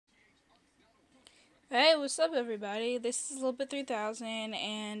Hey, what's up, everybody? This is a little bit 3000,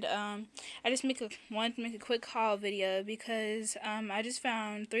 and I just wanted to make a quick haul video because I just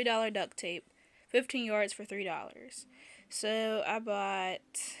found $3 duct tape, 15 yards for $3. So I bought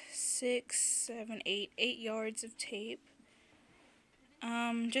 8 yards of tape,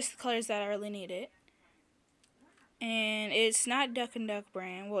 just the colors that I really needed, and it's not Duck and Duck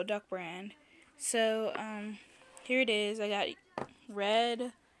brand, well, Duck brand. So here it is. I got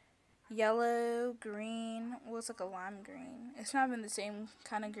red, yellow, green, well, it's like a lime green. It's not even the same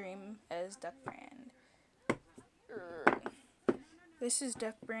kind of green as Duck brand. This is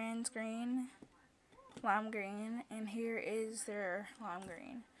Duck brand's green, lime green, and here is their lime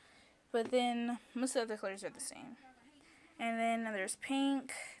green. But then most of the other colors are the same. And then there's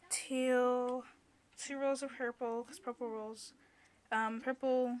pink, teal, 2 rolls of purple, because purple rolls.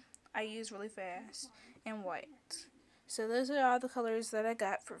 Purple I use really fast, and white. So those are all the colors that I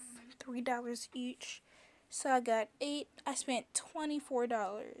got for $3 each. So I got 8. I spent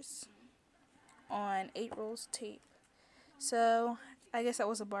 $24 on 8 rolls of tape. So I guess that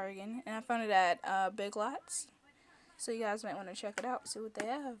was a bargain, and I found it at Big Lots. So you guys might want to check it out, see what they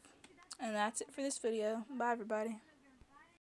have. And that's it for this video. Bye, everybody.